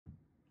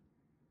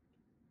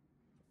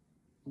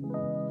Hey,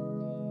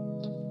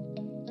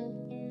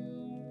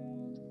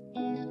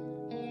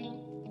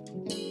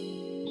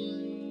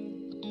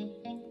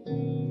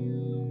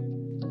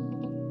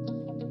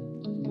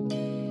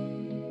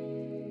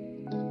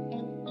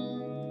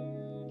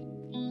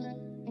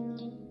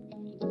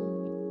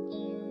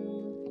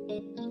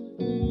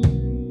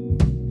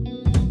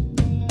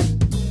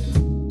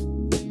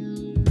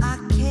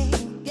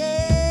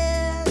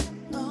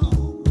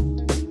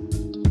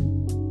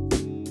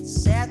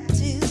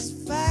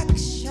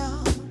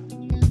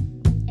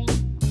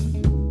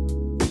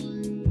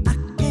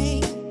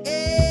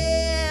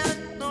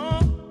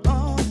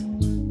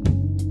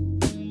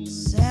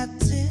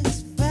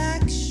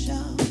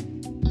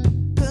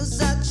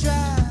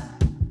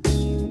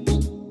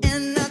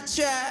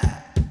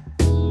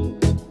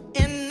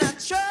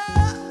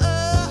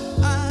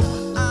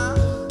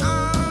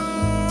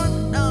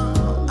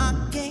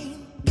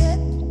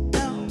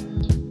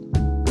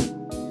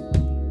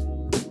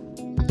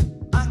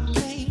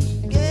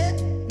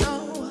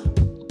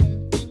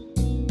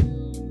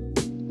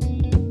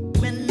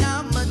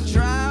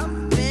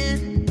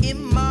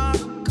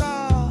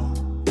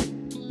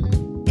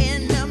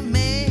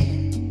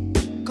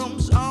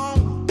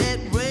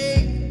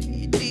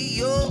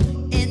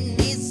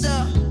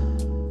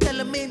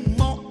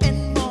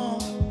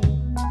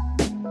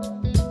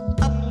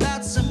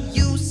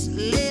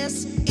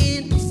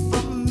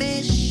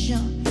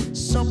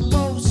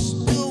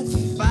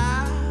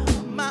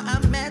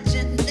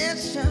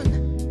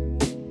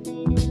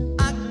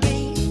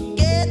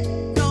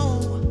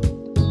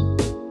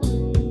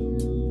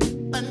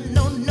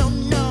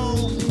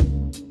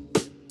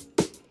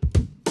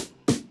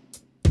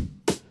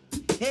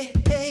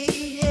 hey,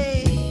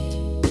 hey.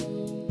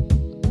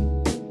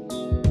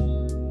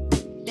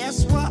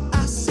 That's what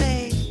I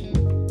say.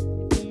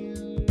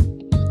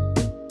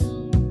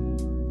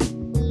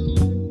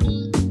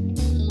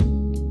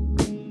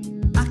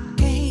 I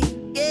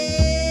can't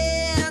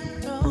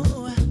get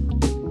no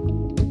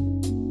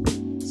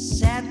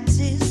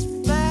satisfaction.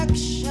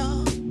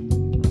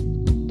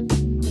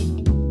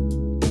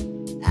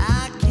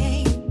 I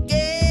can't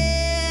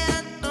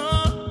get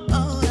no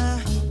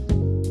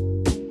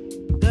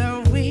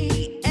girl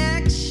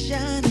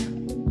reaction.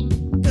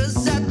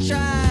 'Cause I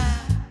try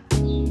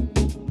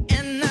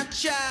and I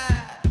try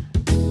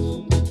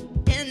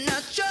and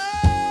I try.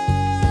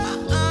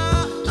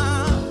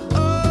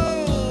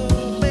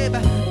 Oh, baby,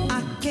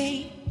 I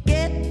can't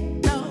get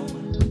no.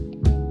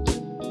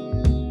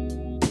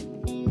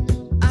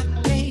 I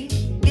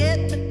can't get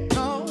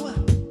no.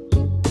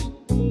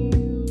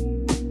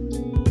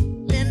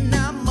 And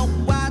I'm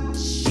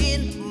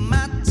watching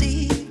my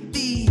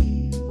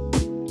TV,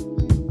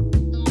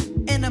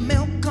 and the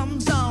milk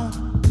comes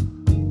on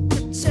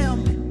to tell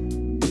me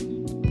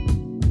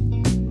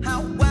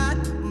how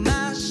wide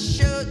my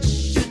shirt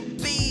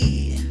should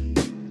be.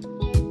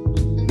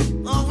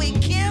 Oh, he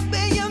can't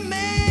be your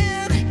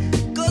man,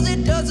 'cause he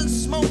doesn't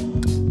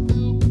smoke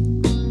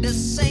the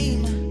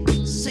same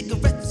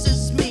cigarettes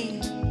as me.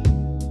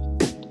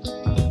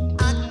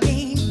 I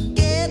can't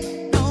get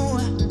no,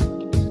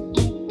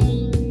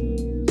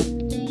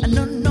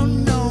 no, no,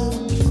 no.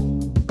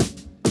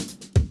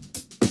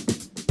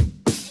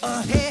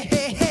 Hey,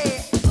 hey, hey.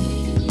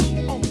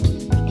 Oh,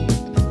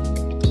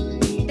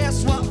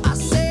 that's what I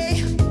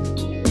say.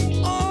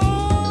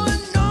 Oh,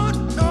 no,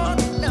 no,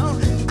 no.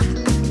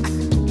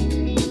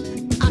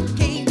 I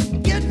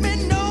can't get me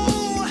no.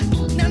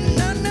 No,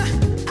 no, no.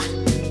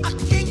 I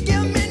can't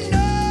get me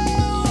no.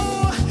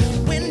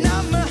 When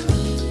I'm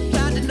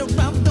riding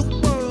around the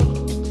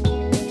world,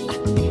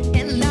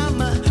 and I'm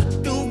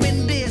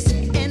doing this,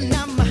 and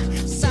I'm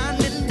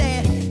signing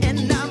that,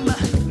 and I'm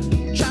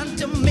trying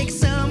to make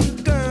some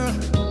girl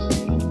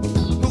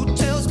who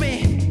tells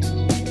me,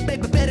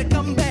 baby, better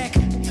come back,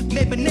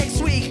 maybe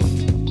next week.